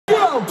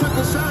Took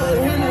a shot at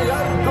Henry, I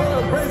done go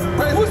and brace.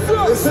 What's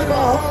up? They say my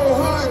whole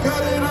hood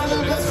got it on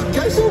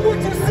investigation. So what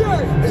you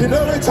say? You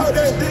know they talk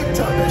that stick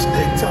talk,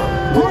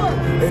 Right.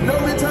 They know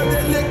we talk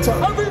that lick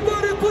talk.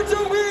 Everybody put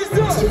your hands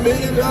up. $2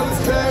 million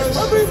cash.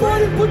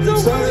 Everybody put your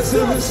hands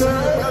up.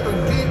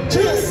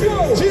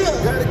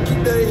 Gotta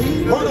keep that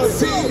heat on the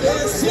seat.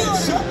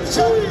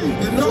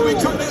 You know we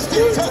talk that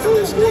stick talk. I'm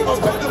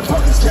about to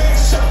fuck this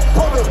cash up.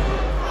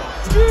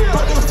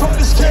 About to fuck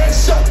this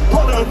cash up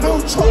on a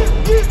new truck.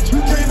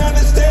 You can't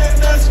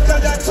understand us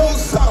cause y'all too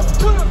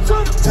soft.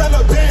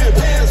 Taliban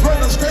bands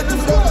running straight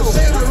through the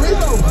machinery.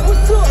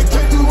 They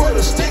can't do what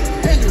a stick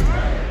in you.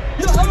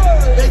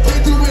 They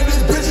can't do in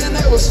this bitch and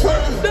that was swerve.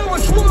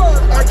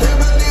 I can't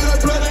believe the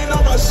blood ain't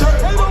on my shirt.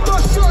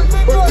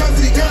 Because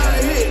he got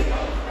hit.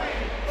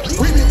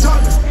 We be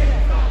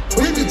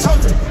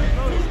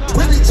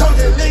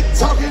talking, lick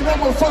talking,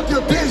 I'ma fuck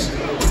your bitch.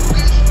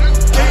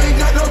 Ain't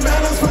got no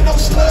manners for no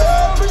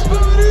slug.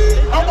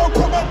 I'ma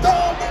put my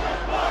thumb in.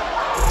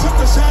 Took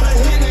a shot at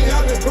Henny,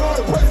 I've been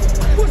growing crazy.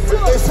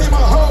 They say my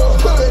whole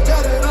hood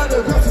got it under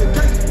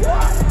investigation.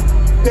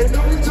 They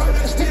know we talk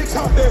that stick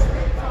talk there.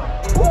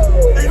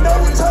 They know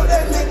we talk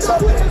that lick talk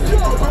there.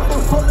 I'm about to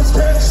fuck this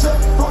cash up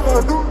on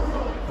a new.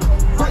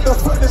 About to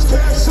fuck this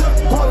cash up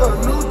on a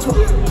new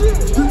tour.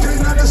 You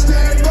can't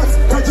understand us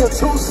cause you're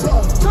too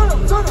soft.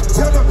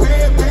 Tell the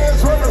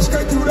bands running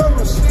straight through the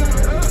machine.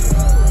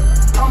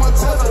 I'ma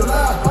tell a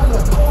lie,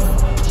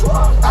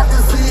 I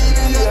can see it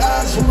in your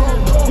eyes, you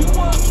won't go.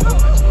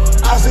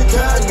 I said,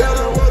 can I got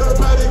her with a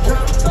body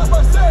count?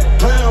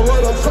 Playing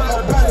with a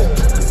fire body.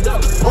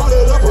 Hold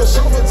it up a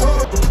chauffeur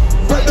told.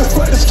 Break the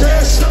fuck this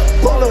cash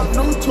up on a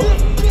new tour.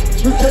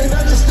 You can't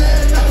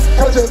understand us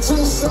cause you're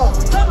too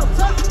soft.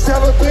 Tell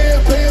the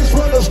bands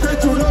running straight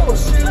through the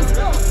machine.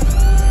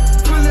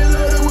 Fully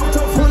loaded with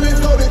the fully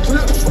loaded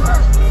clips.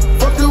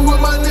 Fucking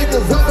with my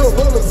niggas, I don't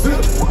roll a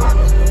zip.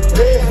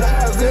 Dead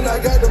eyes, then I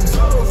got them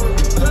toes.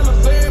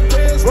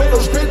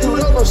 Running straight through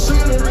the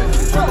machinery.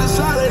 Got a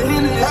shot at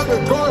Henny, I've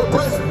been going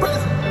crazy.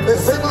 They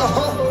say my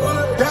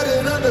hoe got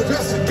it under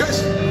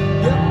investigation.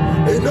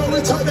 They know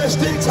we talk that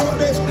stick talk,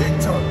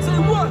 Say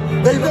what?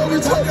 They know we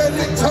talk that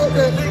lick talk,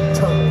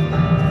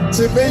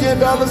 $10 million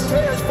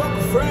cash, fuck a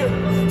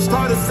friend.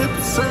 Started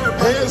sipping syrup.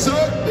 Hands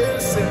up.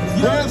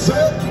 Hands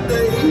up. Keep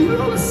that heat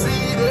on the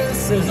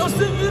seat. So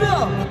sing it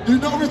out. You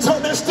know we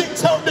talk that stick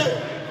talk there.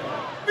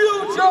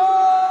 Future.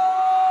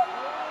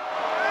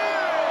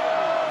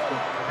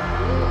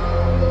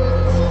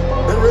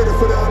 Ready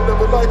for that? I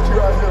never liked you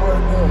out here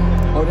right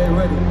now. Oh, they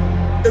ready?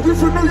 If you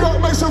from New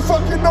York, make some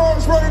fucking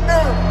noise right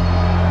now.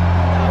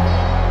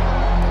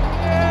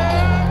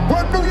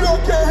 What New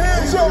York got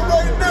hands up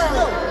right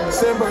now?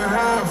 Stand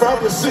behind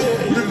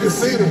 5%, you can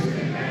see them.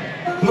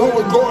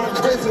 Lola going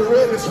crazy,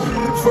 ready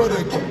for the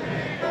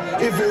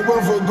if it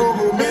weren't for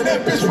Google, man,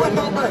 that bitch wouldn't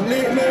know my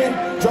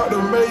nickname. Drop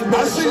the maze,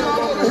 man, I see y'all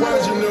over here.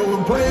 You know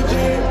we're playing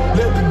game.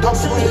 Let the dog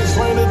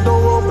swing the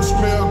door open,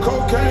 smell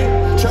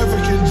cocaine.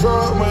 Traffic and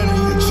drug money,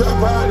 the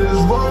trap out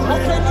is rolling.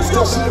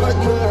 Still shit like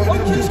man,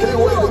 you just can't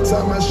wait to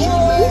tie my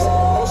shoelace.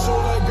 Also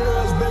like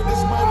girls, make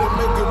this money,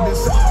 make a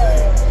miss.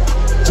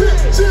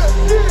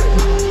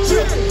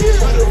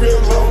 Find a real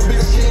long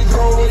bitch, King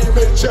Kong when you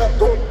make chop.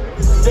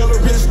 Yellow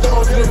bitch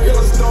stone,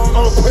 yellow stone,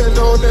 I'm putting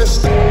on that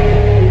stuff.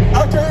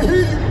 I can't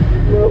hear you.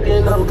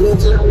 And I'm good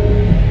too.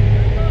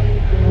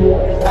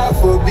 I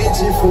forbid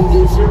you from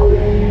different.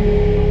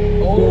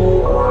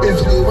 If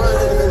you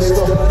running this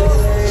stuff,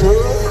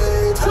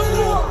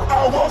 I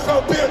walk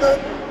up in a.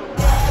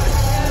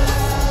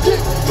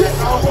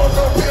 I walk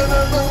up in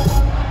a new.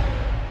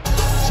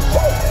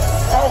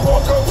 I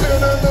walk up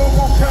in a new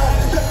car.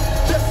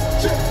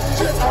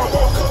 I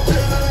walk up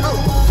in a new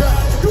car.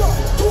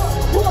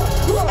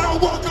 I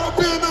walk up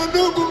in a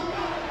new.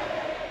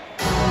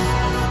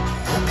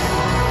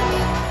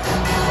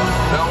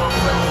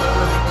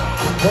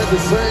 At the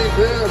same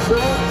damn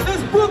time.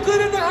 It's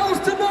Brooklyn in the house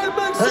tonight,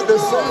 make some noise. At the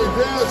same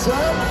damn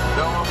time.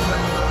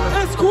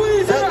 It's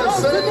Queens in the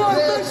house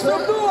tonight, make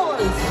some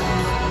noise.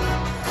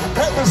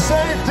 At the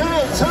same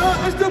damn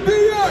time. It's the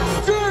BX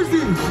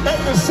Jersey. At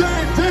the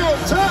same damn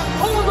time.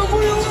 All of them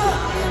real up.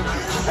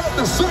 At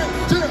the same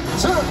damn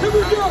time. Here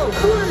we go.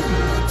 3,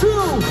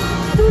 2,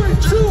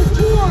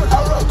 1. I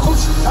rock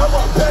coochie, I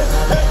rock back.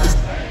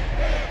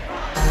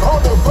 On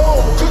the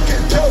phone,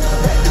 cooking dope.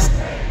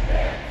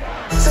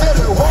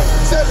 Selling white,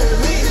 selling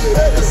me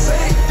at the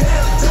same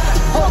damn time.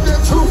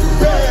 Fucking 2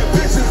 bad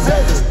bitches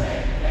at the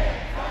same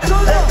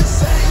damn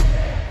time.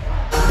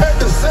 At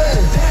the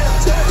same damn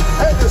time.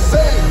 At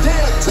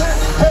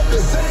the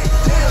same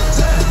damn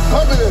time.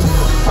 I'm in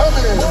at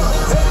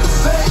the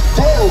same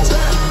damn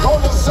time. On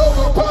the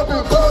sofa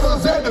popping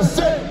bottles at the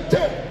same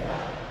damn.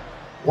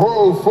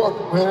 Whoa,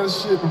 fuck, man,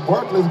 shit, the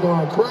Barclays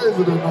going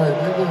crazy tonight,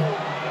 nigga.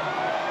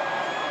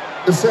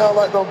 It sound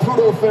like them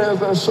Pluto fans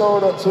that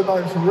showed up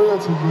tonight for real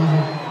too,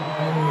 baby.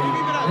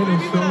 They done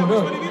showed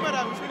up.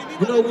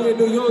 You know, we in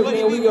New York,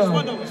 man,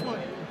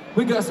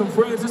 we got some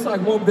friends. It's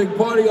like one big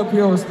party up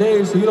here on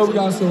stage, so you know we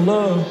got some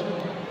love.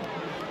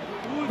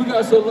 We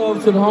gotta show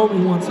love to the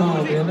homie one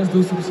time, man. Let's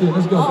do some shit.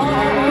 Let's go.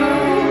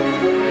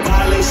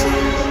 Violation.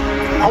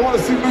 I want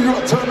to see New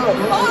York turn up.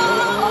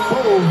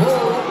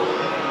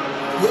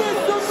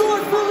 Yes, some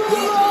noise for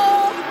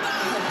Lola.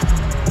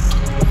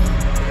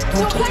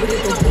 Don't play with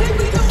it, don't play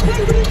with it, don't play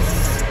with it.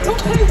 Don't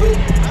play with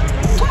it.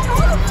 Wait,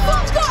 hold the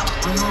fuck up.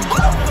 Hold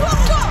the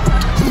fuck up.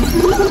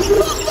 Hold the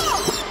fuck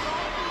up.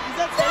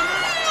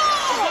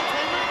 Damn!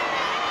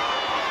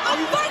 I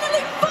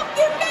finally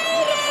fucking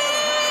made it.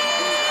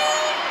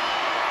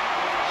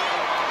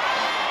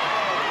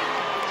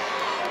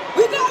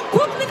 We got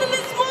Brooklyn in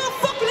this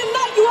motherfucker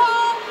tonight, you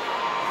all.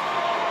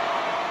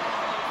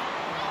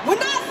 When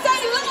I say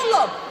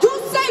Lola, you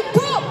say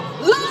Brooke.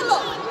 Lola.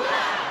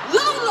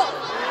 Lola.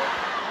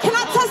 Can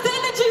I test the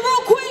energy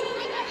real quick?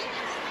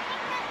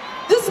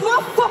 This is my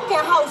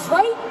fucking house,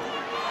 right?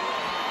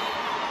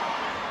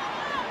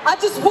 I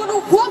just want a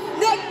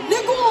roughneck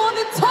nigga on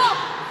the top.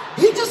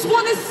 He just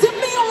wanna send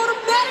me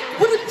automatic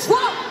with a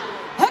drop.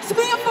 Ask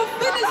me if I'm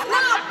finished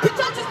now, bitch,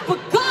 I just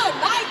begun.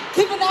 I ain't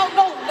giving out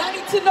no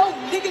 90 to no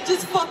nigga,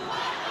 just fuck.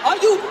 Are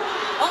you?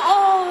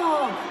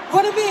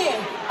 What a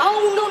man. I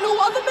don't know no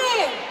other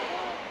man.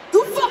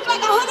 You fuck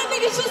like 100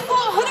 niggas just for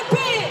 100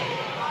 pen.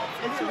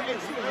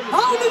 I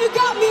don't even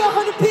got me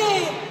 100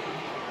 pen.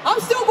 I'm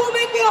still gonna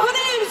make me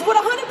 100 M's with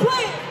 100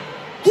 plans.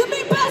 Give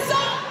me peso.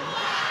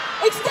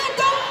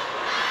 Extendo.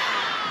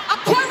 I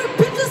carry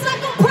bitches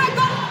like a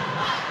Prego.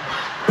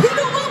 You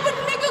know I'm a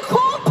nigga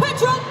called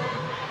Petro.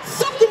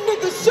 Something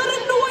niggas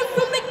should've knew it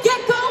from the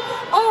get-go.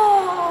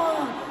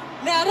 Oh,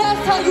 now that's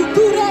how you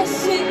do that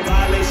shit.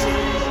 Violation.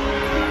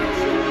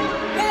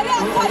 Now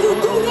that's how you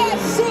do that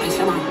shit.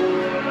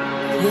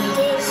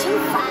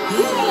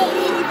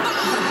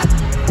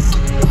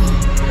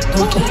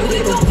 Don't play with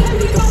it, don't play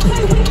with it, don't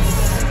play with it.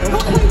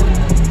 Don't play with it.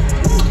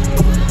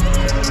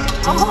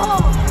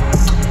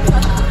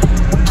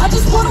 I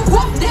just wanna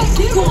rock that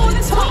nigga on the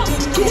top.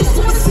 You just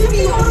wanna see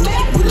me on the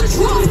mat with a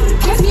drum.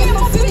 Guess me and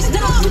my finish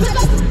now. You look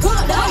like a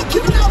gun. I ain't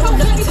giving out no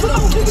 90 to no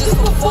niggas just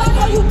for fun.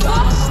 Are you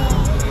God?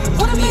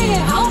 What a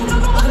man. I don't know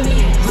no other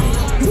man.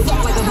 You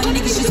fuck like 100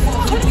 niggas just for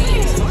 100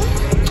 man.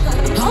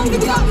 I don't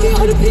even got me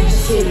 100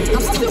 pins.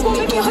 I'm still gonna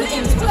make me 100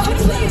 M's for 100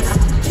 plans.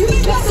 Give me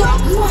peso.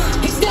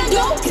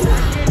 Extendo.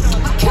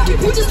 I carry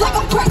bitches like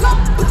I'm Prego.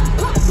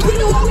 You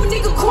know I'm a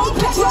nigga called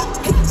Petro.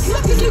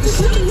 Suckin' niggas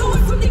should've known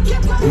it from the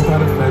get-go. She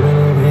got a flag on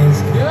her hands.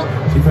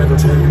 She got the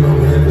tag on her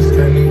hands.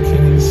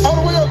 All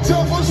the way up,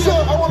 Jeff, what's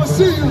up? I want to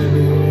see you.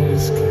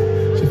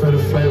 She got a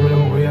flag on her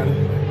way out of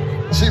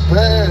here. She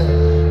bad.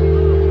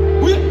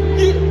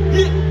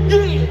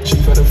 She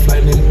got a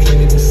flight, nigga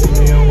can't even see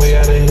me on way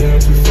out of here. I'm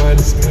too far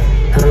to sky.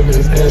 Her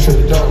bitch ass in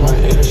the dark, my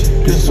ass.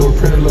 Bitch so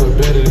pretty, look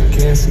better than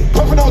cancer.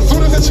 Puffin' on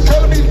Zudas and she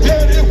calling me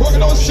daddy.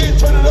 Working on shit,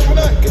 turning up and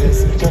I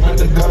gas. Come out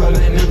the gala,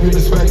 they never been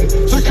swagger.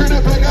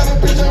 Security back, got a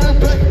bitch, I'm in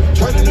back.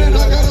 Training in,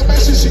 I gotta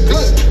make sure she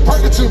good.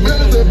 Parking 2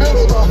 million in the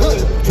middle of my hood.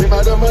 Came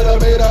out the mud I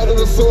made out of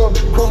the soil.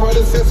 Chrome right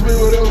sesame,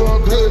 whatever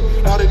I'm good.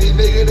 All of these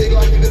niggas, they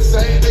like me the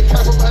same. They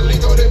cap on my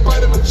lingo, they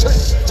bite in my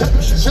chest.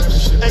 Championship,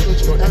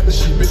 English, go after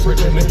she bitch, right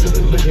there, next to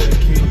the look at the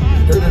kid.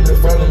 Heard that they're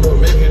fighting up,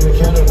 making the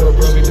Canada,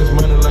 bro, we just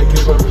money like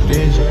it's over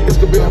dead. It's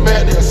gonna be a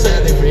mad day, a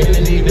sad day for any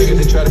of these niggas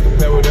that try to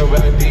compare whatever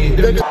I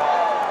did. I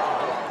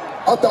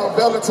thought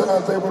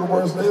Valentine's Day was the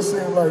worst. It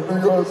seemed like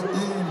New Year's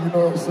Eve, you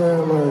know what I'm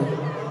saying? Like,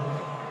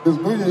 this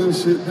New Year's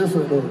shit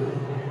different though.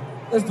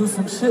 Let's do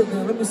some shit,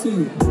 man. Let me see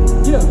you.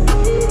 Yeah.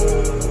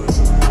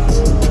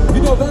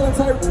 You know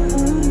Valentine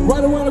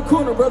right around the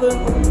corner, brother.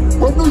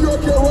 Where New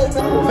York at right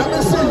now? Let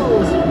me see you.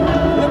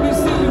 Let me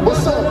see you.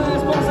 What's up?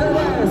 Bust that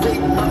ass.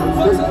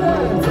 Bust that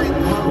ass.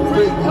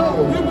 Freak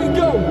hoe. Here we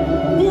go.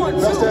 1, 2,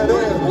 3. That's that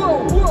ass.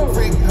 Whoa, whoa.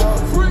 Freak hoe.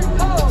 Freak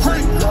hoe.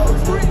 Freak hoe.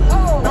 Freak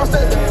hoe. That's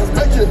that ass.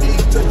 Make your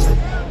knees touch it.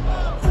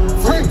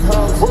 Freak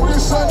hoe. What we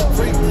say?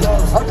 Freak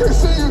hoe. I can't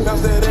see you.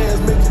 That's that ass,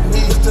 make your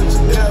knees touch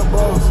your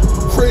elbows.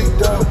 Freak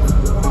hoe.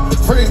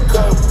 Freak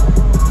hoe.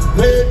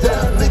 Lay it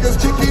down, niggas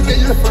kicking in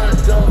your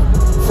front door.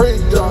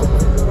 Freak hoe.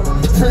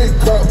 Freak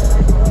hoe.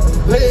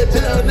 Lay it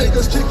down,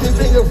 niggas kicking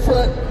in your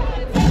front.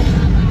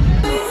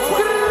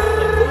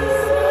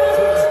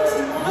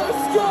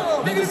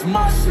 Niggas,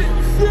 my shit.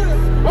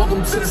 Yeah.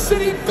 Welcome to the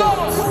city of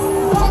God.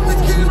 Public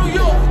King of New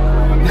York.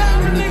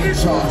 Now the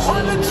niggas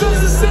on the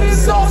juice, the city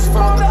sauce.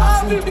 From the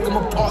ivy, pick them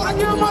apart. I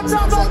give them my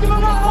time, I give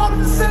them my heart.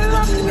 The city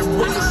love me in the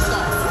really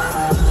soft.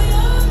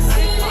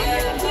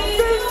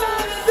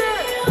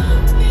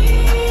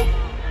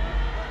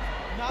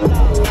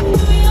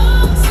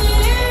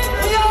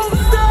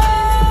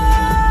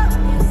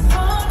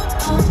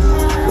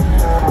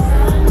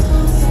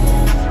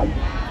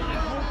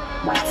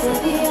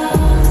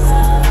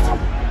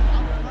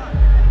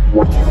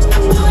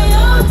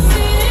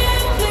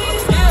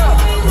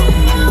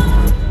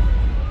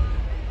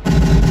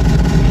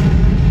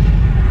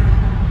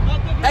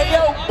 Hey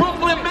yo,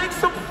 Brooklyn, make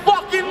some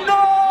fucking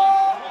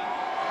noise!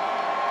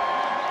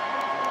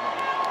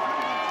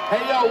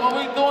 Hey yo, what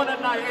we doing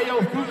tonight? Hey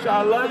yo, Future,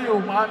 I love you,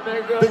 my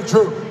nigga. Big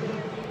Drew.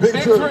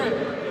 Big Drew.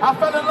 I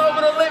fell in love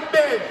with a lit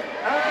bitch.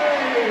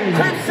 Hey.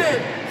 Crip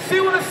shit. She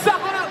wanna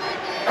suck on her.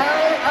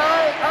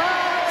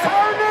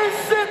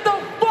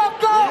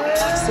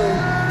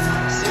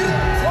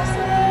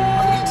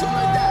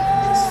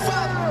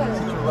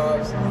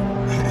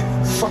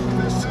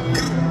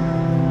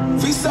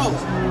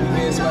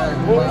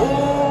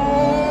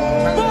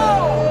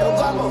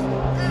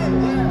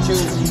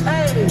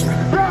 Hey,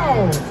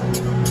 bro.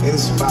 In the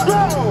spot.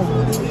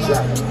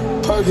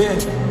 Again.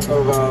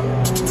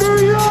 New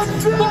York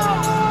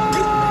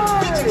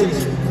City.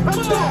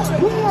 Let's go.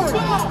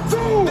 1,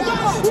 2,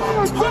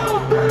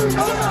 3.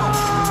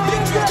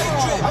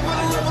 I'm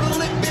gonna live with a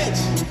lit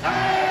bitch.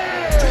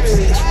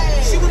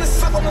 She wanna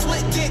suck on the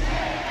lit dick.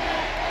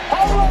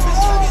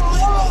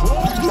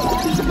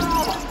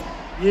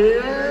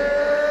 Yeah.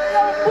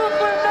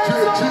 Brooklyn,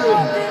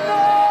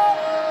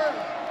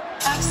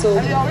 Axel.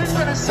 hey, yo, we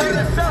finna say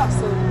this up.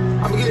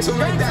 I'm gonna get to it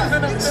like that.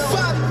 There's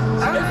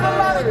a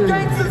lot of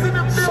gangsters in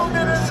the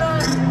building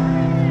tonight.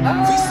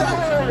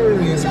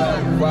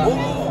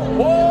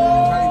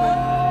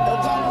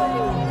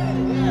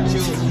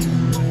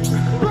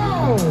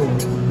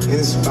 In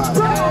the spot.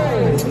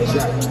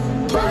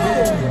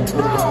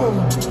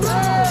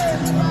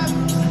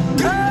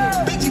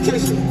 Big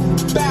education.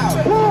 Bow.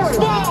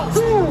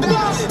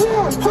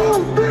 1,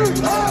 2, 3.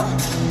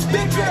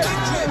 Big drip.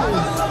 I'm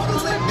gonna love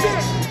with a lit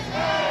bitch.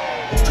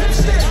 Drip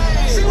shit.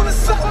 She wanna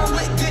suck on a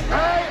lit dick.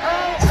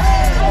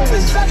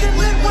 Bitches I get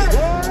lit with.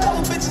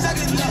 Couple bitches I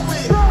get lit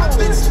with. I've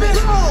been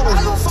spinning.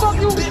 I gon' fuck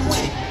you bit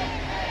with.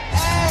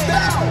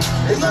 Bow.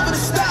 They loving the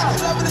style. They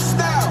loving the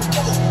style.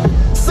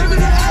 Send me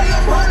the Addy,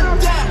 I'm running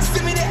down.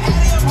 Send me the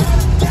Addy, I'm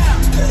running down.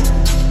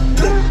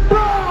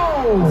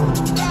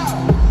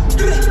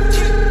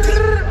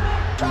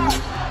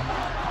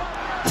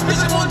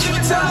 Bitch, I'm gonna give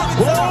it time.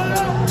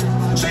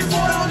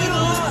 Straightforward, I don't need a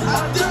line. I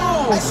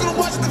don't. I should've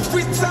watched the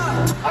free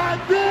time. I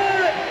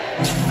did.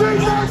 Sing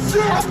that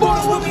shit. I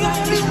bought it with me, I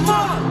ain't leaving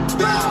mine.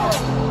 Bow,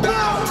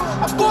 bow.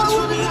 I bought it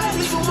with me, I ain't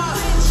leaving mine.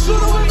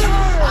 Shoot it with me.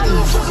 I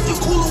don't fuck if you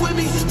cooler with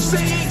me.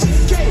 Say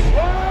ATK.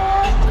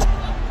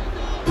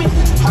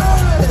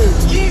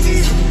 Yeezy,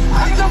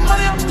 I got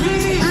money, I'm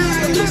greedy.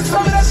 Bitch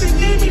tell me that she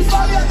need me.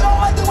 Fivio, I don't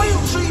like the way you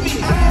treat me.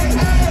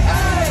 Fivio,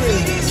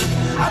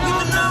 I give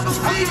a number,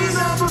 Fivio.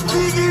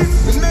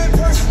 The man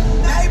person,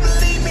 now he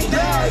believe me.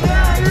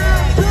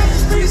 Bitch,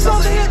 streets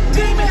on the hit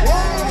demon.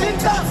 Big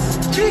dots,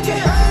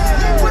 geeking.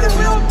 With a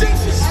real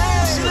bitches.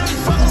 She let me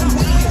fuck with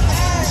me.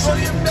 Show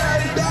you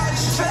baddie.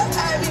 She said,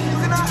 Abby, you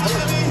cannot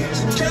have me.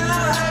 She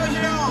cannot have me.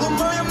 Little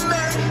mommy, I'm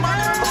married.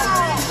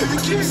 If you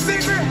keep it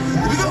secret,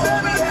 we gon'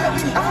 have me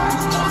happy.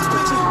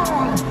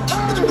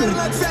 But you better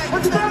not tag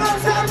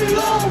me.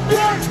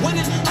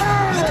 Winning,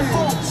 let the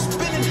phone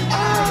spinning.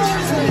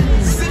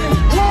 Sitting,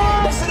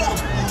 mess it up.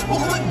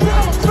 Walk like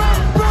brown.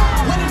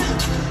 Winning,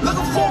 look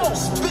at phone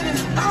spinning.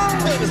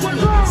 Baby's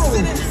winning,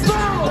 sitting,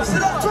 mess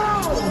it up.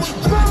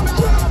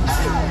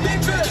 Big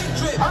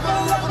drip, I'm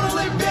gonna love with a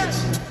lit bitch.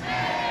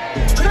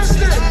 Drip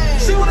shit,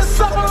 she wanna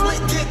suck on a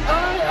lit dick.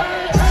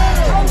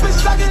 Couple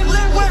bitches I get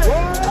lit with.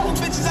 Couple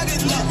bitches I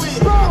get lit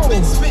with. I've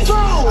been spit, I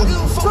give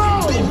a fuck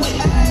what you been with.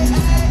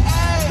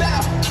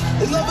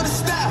 They loving the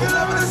style. They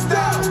loving the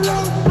style.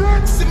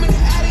 Send me the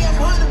Addy, I'm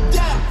running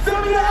down. Send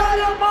me the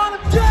Addy, I'm on the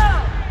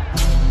down.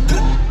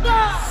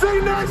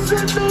 Sing that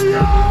shit, New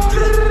York.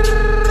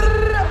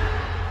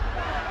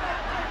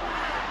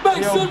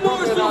 Make some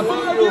noise for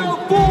Fivio,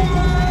 boy.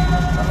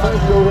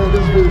 Fivio on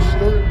this bitch,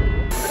 straight.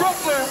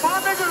 Brooklyn, my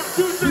nigga, the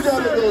future. You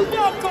gotta go.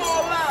 Fuck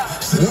all that.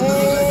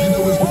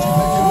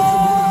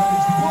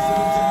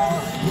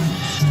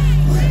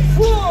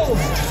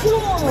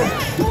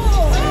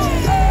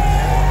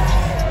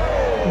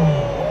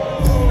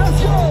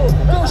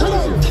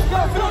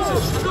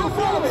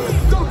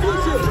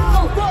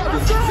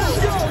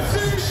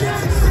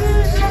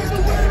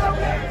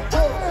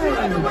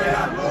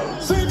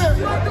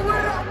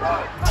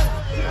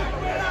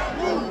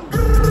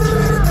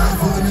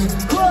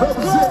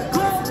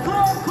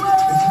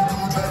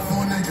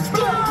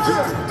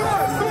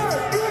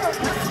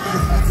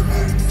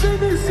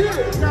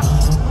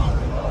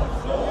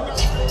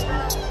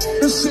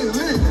 This shit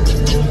lit.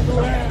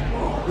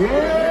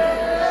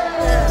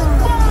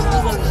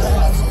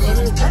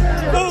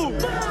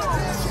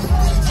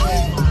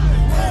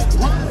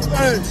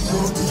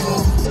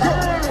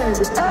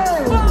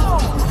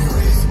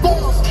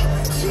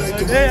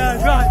 Yeah,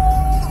 that's right.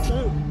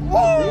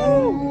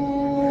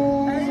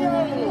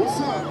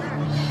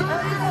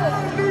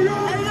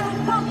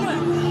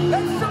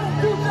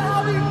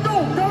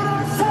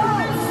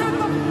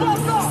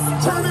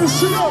 Turn this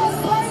shit up.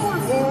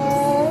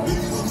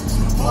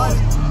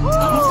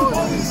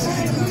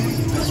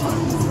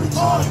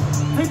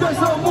 Think that's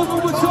how I'm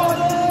moving with y'all.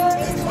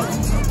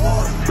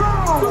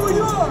 New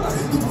York.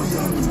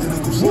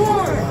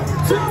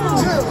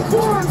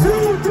 1, 2,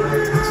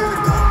 3.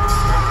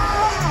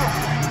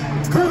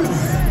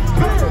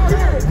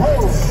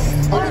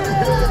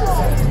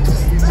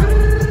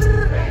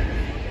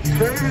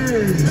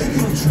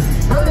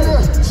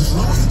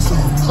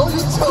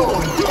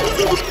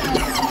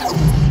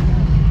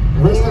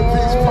 Rest in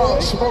peace, Pop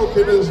Smoke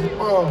in this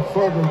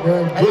motherfucker,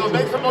 man. Hey, yo,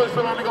 make some noise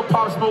for my nigga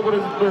Pop Smoke with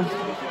his bitch.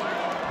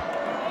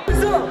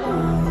 What's up?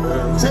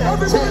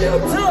 Everybody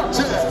up top.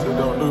 3,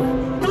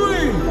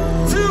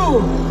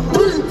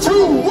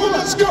 2, 1,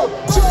 let's go.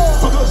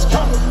 Fuck us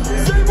coming.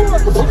 say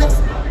what? Fuck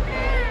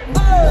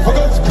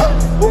us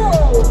coming.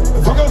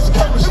 Fuck us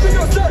coming.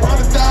 Run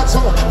it down to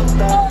him.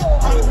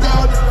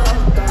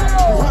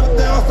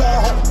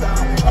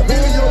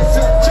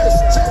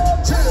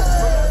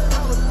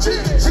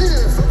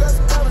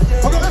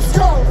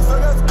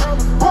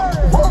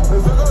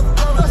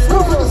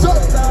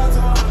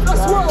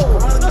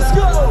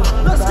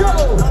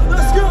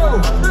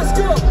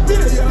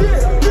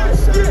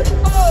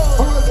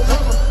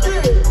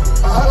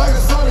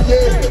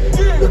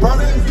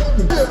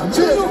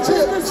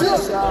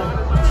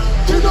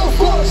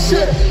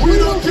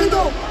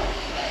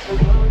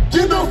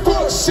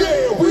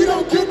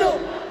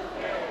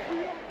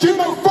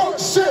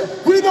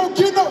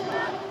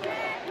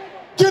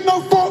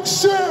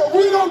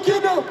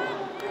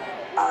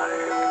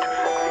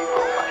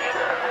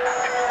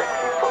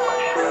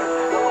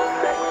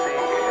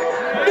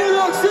 New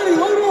York City,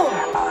 hold on.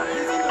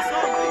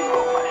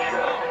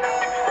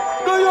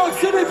 New York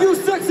City, if you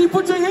sexy,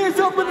 put your hands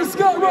up in the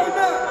sky right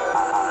now.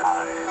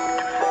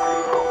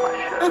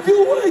 If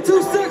you way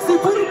too sexy,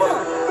 put them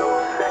up.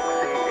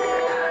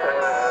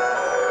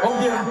 Oh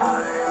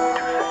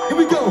yeah. Here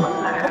we go.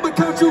 I'm gonna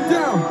count you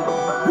down.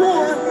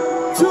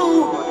 1, 2,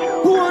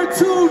 1,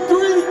 2,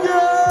 3,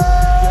 yeah.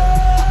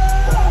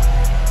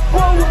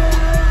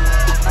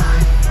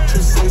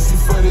 Too sexy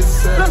for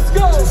this. Let's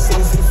go. Too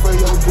sexy for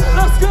your girl.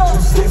 Let's go.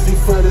 Too sexy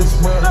for this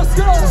world. Let's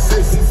go. Too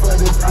sexy for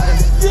this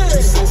ice. Yeah.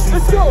 Too sexy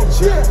Let's for go. this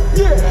Yeah.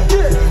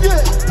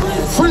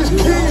 Fresh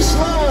King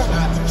Slime.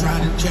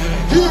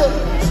 Yeah.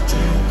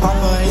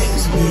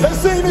 Let's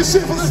sing this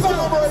shit for the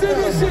summer right Say now.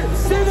 this shit.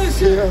 Say this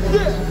shit.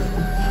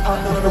 Yeah. I'm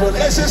on the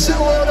relationship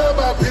with all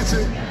my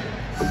bitches.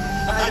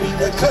 I need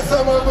to cut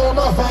some of on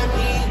my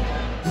family.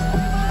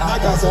 I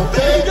got some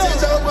bad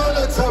bitches I'm on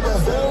the top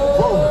of.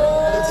 Whoa.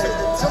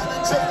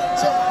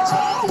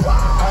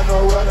 I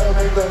know what I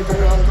make that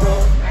girl go.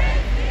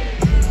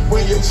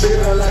 When you treat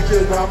her like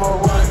you're number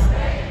one.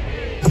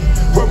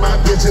 Put my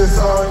bitches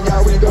on,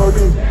 yeah, we gon'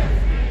 do.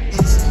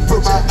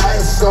 Put my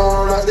ice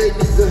on, like they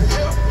need to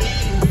help me.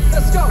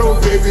 No,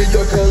 baby,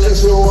 your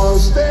collection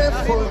won't stand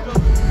for.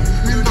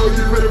 You know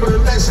you in a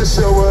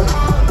relationship with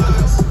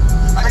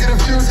I get a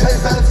few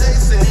tastes, I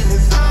taste it.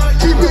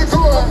 Keep it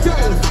going.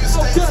 Okay.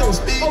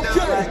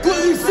 What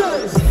he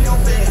says?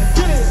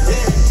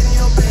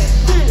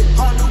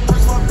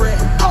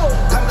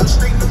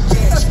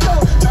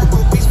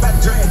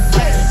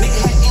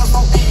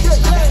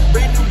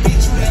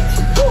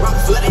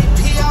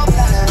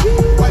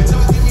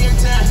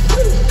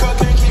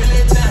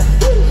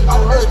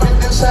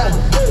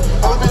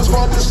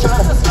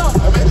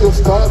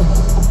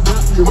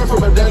 You went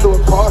from a dad to a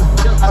party.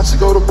 I should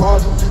go to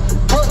party.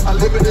 I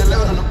live in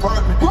Atlanta, an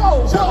apartment.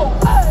 Whoa.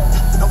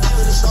 I'm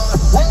feeling the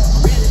stars. I'm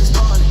ready to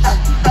start it.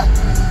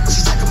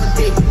 She's like I'm a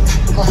dick.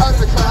 I'm hot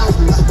in the clouds.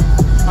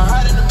 I'm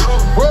hot in the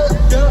room. What?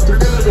 3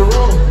 days in the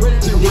room.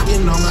 Keep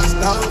licking on my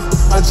stove.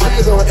 My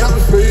chains on every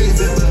freeze.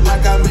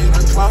 Like I made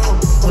a clone.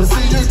 Wanna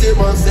see you get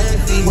more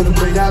sexy. Wanna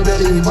bring out that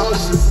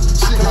emotion.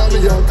 She called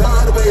me your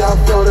God, the way I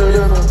felt her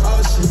in her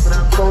ocean. When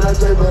I told that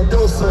day my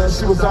dosa,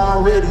 she was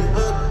already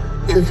hooked.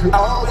 If you're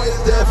always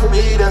there for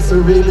me, that's a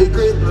really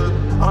good look.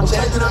 I'm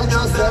changing up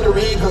your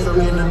salary, cause I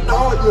really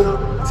know you.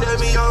 Tell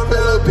me your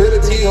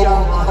availability, I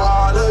want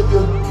all of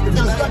you. If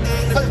you like that,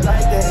 if you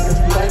like that, if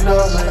you like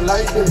love, I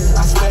like this. I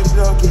expect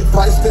you to get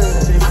feisty.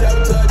 Say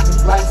self-touch,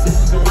 it's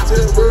license. You're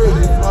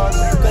temporary,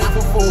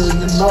 thankful for you,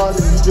 you're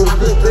naughty. You're a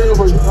good girl,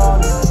 but you're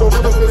naughty. So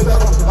never feel that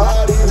I'm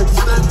body, and if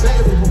you stand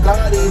table,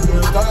 Bugatti,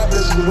 you're a God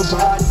bless you,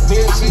 body.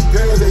 Men cheat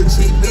girls, they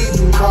cheat me,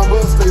 you mama,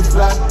 stay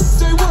flat.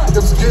 Say what? If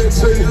it's good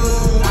to you,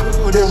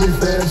 then we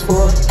fast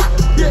forward.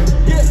 Yeah.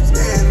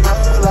 Stand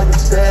up like a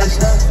stash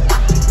house.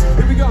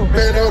 Here we go.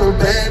 Man on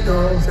the band,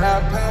 dog.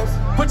 Trap house.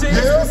 Put your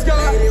hands in the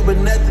sky. With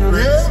nothing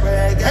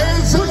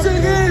Hands up. Put your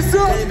hands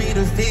up.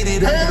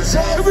 Hands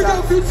up. Here we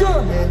go,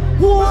 future. 1,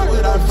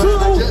 2,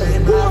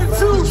 1,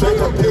 2, 3. Drink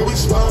up here, we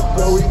smoke,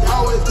 but we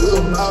always do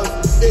the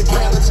most. It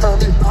kinda turn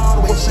me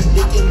on when she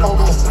licking on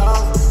my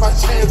songs. My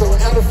chains on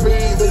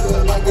antifreeze, they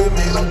look like they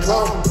made a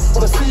clone.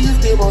 Wanna see you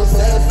get more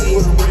sassy,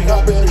 wanna bring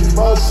out bad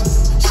emotion.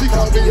 She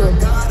called me a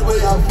god, the way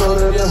I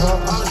floated in her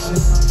ocean.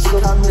 She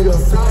called me a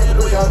god,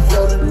 the way I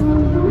floated in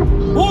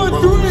 1,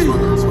 3,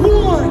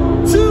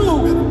 1, 2,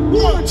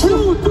 1,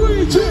 2,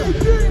 3, yeah.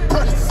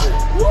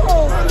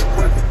 Whoa.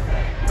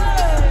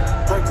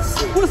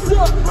 What's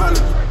up?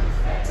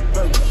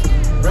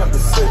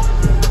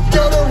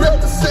 Gotta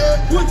represent.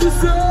 What you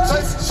say?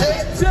 Chase a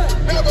check,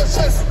 never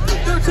chase it.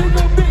 Don't take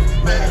no beat.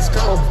 Man's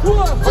gone.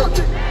 What? Fuck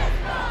it.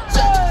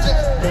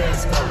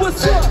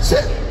 What's up?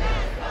 Check.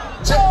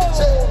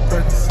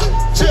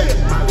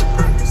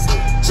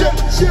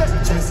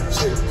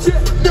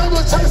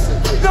 Never chase it.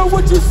 Know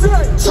what you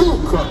say? 2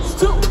 cups.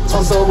 2.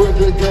 Toss up with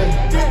the game.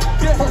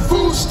 Yeah. From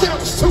food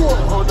stamps to a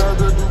whole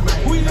nother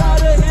domain. We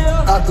out of here.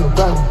 Out the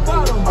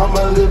bottom, I'm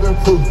a living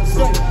proof.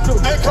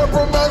 Ain't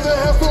compromising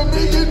half a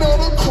million on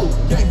the coup.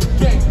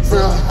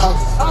 Fair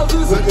house,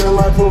 looking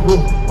like a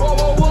roof.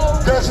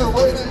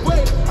 Graduated,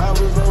 I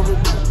was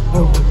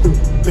overdue.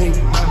 Big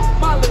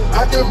money, I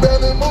can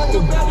barely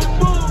move.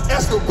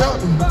 Ask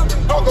about me,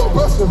 I'll go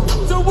bust them.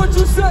 So what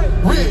you say?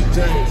 Reed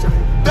James,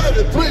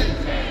 33,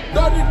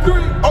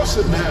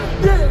 Ocean now,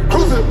 Yeah.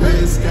 cruising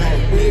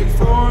Biscayne, big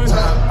foreign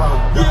top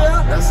off.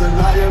 Yeah. That's a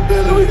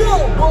liability. Here we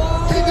go,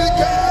 boy. Hit the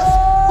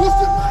gas, what's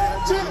the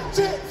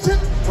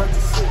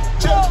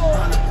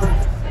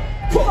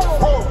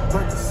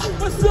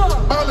What's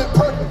up? Molly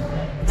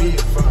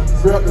Perkins,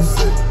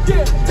 represent.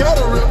 Yeah.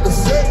 Gotta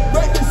represent.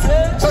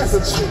 Represent. Chase a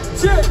chick.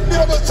 Yeah.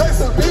 Never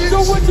chase a bitch. So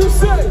what you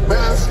say?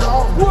 Mask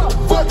on. What?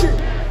 Fuck it.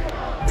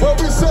 What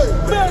we say?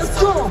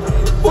 Mask on.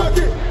 Fuck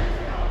it.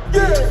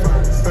 Yeah.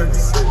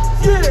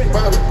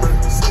 Molly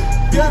Perkins.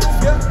 Yeah.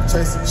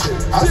 Chase a chick.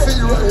 I see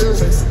you right here.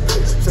 Chase a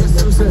bitch. Chase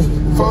a chick.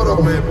 Photo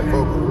baby.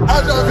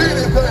 I drive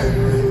anything.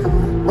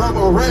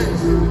 Mama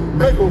rain,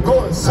 make them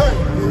go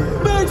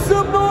insane. Make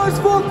some noise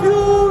for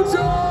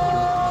Future!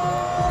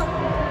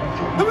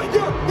 Let me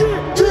go,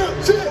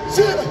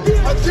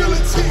 a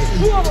guillotine,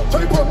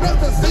 paper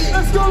magazine.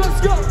 Let's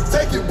go.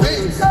 Taking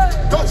beans,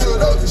 go to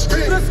the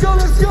street. Let's go.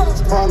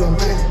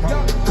 Parliament,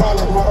 call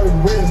her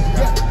Martin Win.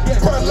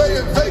 Parlay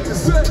in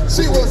Vegas,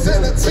 she was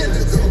in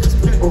attendance.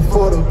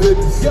 Before the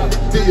business,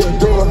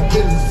 Theodore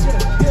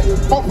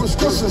business. More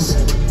prescriptions,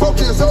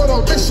 focus on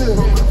a mission.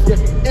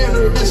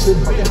 Intermission,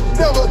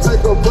 never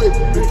take a break.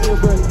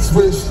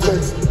 Switch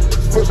states,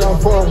 put down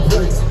foreign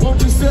plates.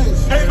 What you say?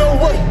 Ain't no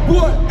way,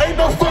 What? ain't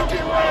no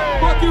fucking way.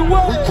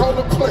 Way. We come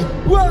to play,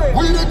 Way.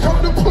 we done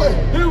come to play.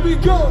 Here we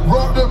go.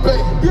 Rub the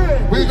bait,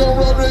 Yeah. we gon'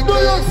 rub the New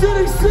York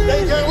game. City,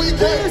 They gang, we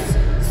gang.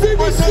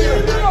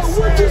 CBC now.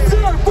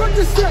 What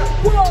you say?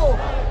 Whoa.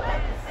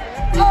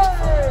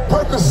 Hey.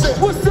 Percocet,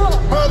 What's up?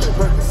 Molly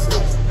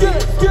Percocet.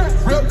 Yeah.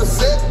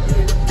 Represent,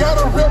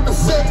 gotta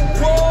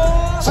represent.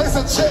 What? Chase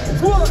a check,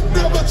 What?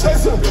 never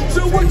chase a.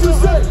 So what you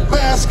say?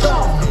 Mask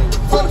on,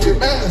 fuck your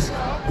mask.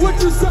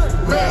 What you say?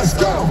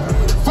 Mask on,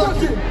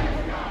 fuck it.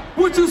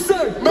 What you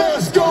say?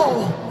 Mask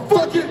on,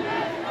 fuck it.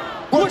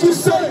 What you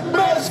say?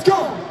 Mask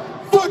on,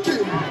 fuck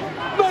it.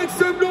 Make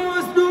some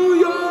noise, New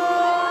York!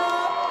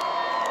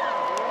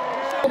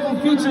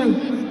 Future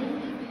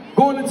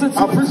going into 2023.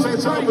 I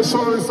appreciate y'all for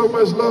showing me so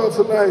much love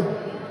tonight.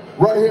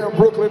 Right here in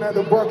Brooklyn at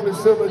the Barclays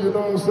Center, you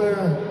know what I'm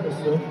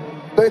saying?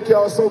 Thank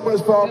y'all so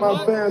much for all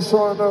my fans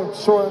showing up,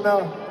 showing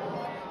out.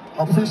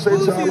 I appreciate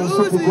y'all. I'm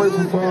super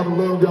grateful for all the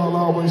love y'all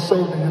always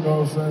show me, you know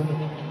what I'm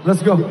saying?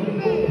 Let's go.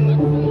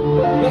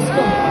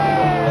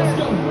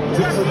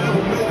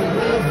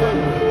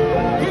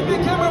 Keep the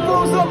camera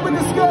phones up in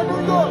the sky,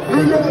 New York.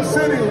 New York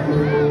City.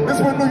 This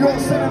is what New York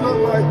City look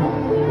like.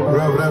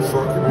 Whatever that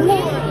fucking is.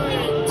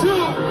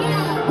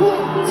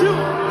 1, 2,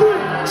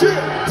 3.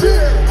 Cheer.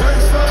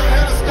 Take sun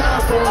in the sky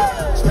for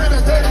us. Spend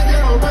a day to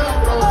get around,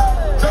 bro.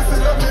 Just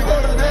it up and go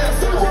to dance.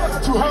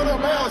 200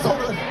 miles on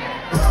the.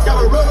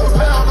 Got a rubber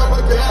pound of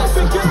a gas.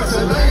 Put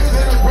your lanes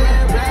in the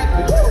green back.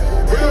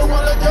 We don't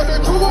wanna get the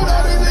cool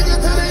out of these niggas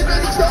till these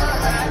niggas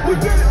die. We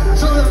did it.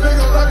 Shoot a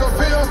nigga like a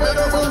film in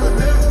a movie.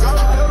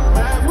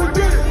 We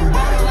did it.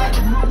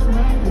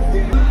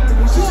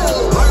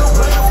 Like I'm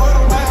playing for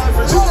the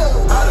Mavericks.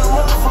 I done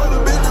won for the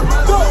big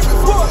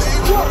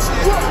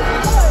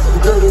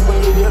dirty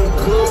money in the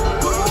club.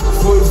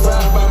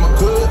 45 by my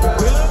club.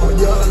 A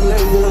young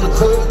lady in the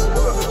club.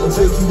 I'll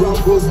take you out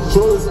for some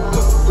choice.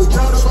 The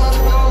counter by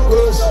the long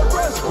rush.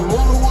 I'm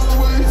on the one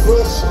way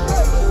rush.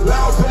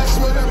 Loud packs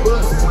with that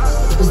bus.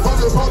 This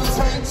fucking police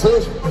can't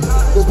touch me.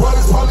 This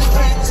police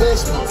can't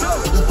touch me.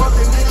 This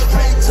fucking nigga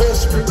can't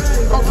touch me.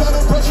 I'm blood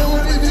pressure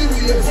with the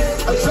BBS.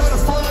 I try to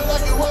fall it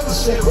like it was a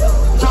shit.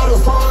 Try to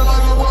fall it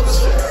like it was a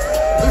shit.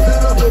 Lift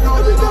it up and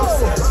on the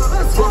nose.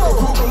 Fucking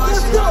Google like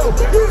she got a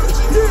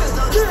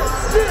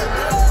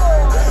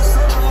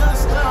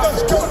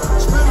Let's go.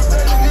 Spin a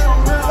day to get on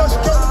man. Let's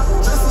go.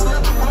 Just so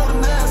that the road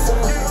and ass.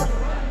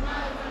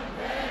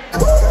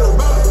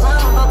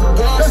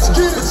 Let's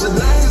get it.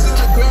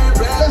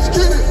 Let's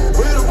get it.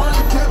 We're the one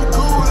that kept it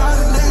cool. I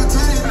the nigga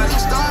till these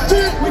niggas die.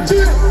 We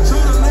did it.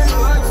 Shoot a nigga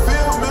like a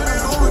film, man. They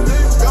know when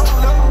niggas gon'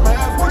 let them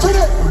have. We did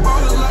it.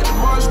 Ballin' like a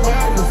March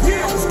Madness.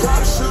 Just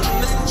gotta shoot a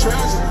nigga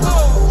tragic.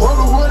 On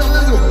the one that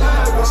nigga.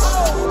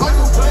 Like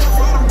I'm playing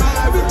for the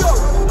Mavericks.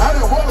 I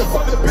didn't wanna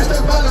fuck that bitch.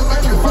 That body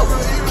make me fuck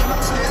her. Even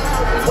though she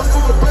out. Fuck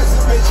on the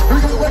basic bitch. We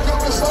gon' wake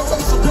up and start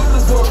up some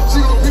business for her. She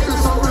gon' keep it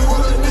so real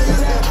with a nigga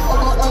that. I'm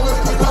not always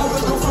keep out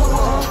with the fuck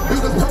with her. You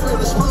just pop in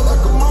the smell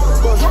like a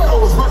motherfucker. I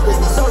was working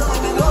the circle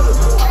and others.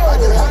 I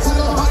get hot to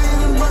the higher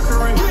than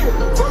mercury.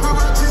 Fuck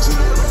around, teach you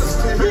that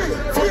understand.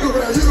 Fuck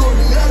around, you gon'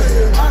 be out of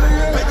here.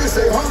 Make me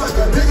say hard like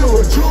a nigga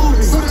with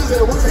jewelry. Soon as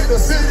that work hit the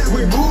city,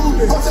 we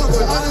moving. Bust up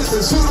the honest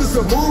and shoot us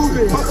a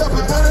movie. Bust up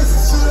the honest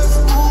and shoot us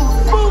a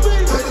movie.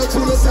 Take her to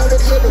the side of the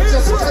club and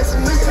just take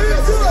some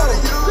niggas.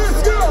 Let's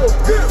go.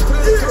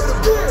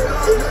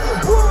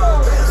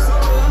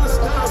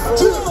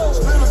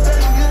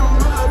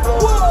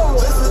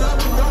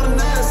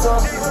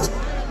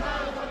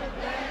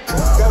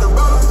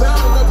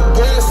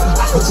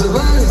 Put your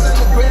lanes in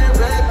the Grand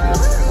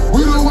Rapids.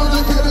 We don't want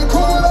to get it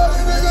cool out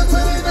these niggas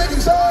till these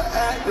niggas start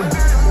acting.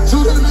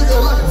 Shoot a nigga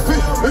like a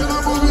film in a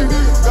movie,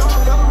 nigga.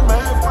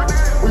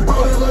 We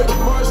ballin' like a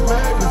March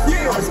Madness.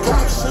 It's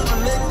cops shoot a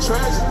nigga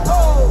tragic.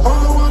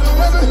 All the one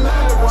that living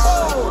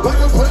like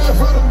I'm playing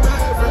for the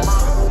Mavericks.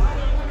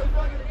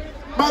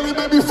 Molly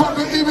made me fuck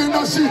her even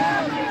though she.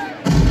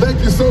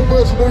 Thank you so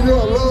much, New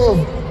York love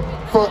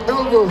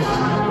forever,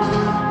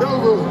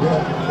 ever.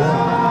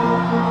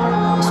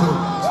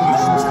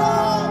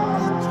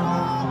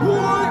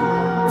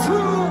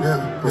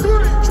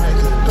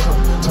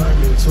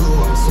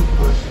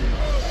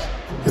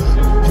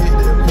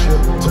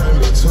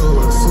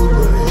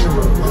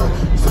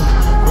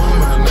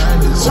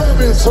 Turn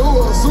me to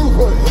a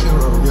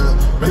superhero,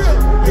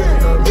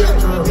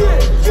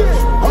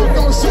 I'm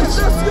gonna switch.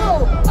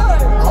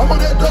 I'm on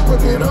that dope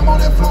again, I'm on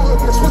that floor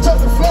again. Switch up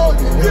the floor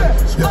again,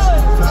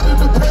 Fly in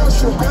the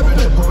parachute, grab it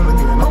that ball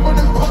again. I'm on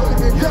that ball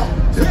again,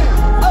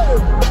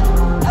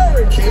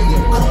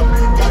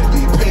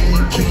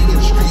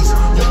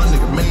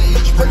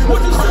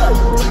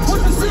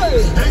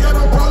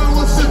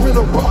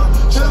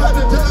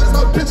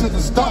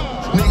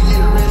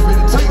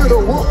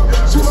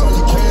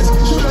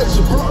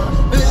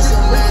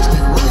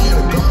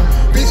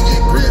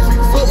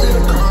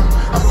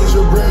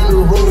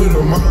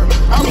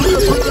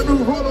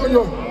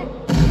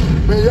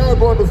 Fivio. Man, y'all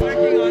going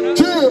to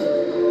chill.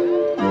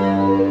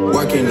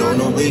 Working on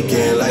the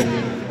weekend like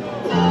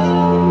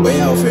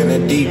way off in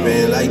the deep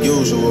end like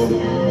usual.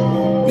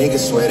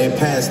 Niggas swear they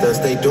passed us,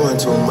 they doing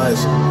too much.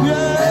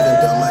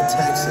 Haven't done my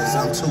taxes,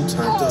 I'm too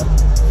turned up.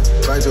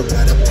 Virgil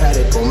got a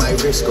paddock on my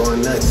wrist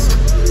going nuts.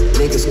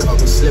 Niggas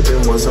caught me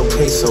slipping once,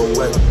 okay, so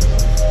what?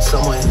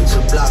 Someone hit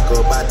your block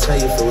up, I tell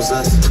you if it was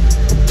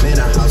us. Man,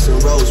 a house in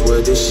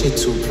Rosewood, this shit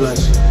too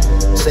plush.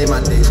 Say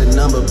my day's a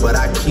number, but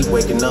I keep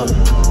waking up.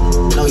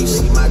 Know you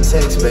see my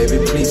text,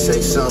 baby, please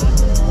say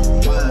something.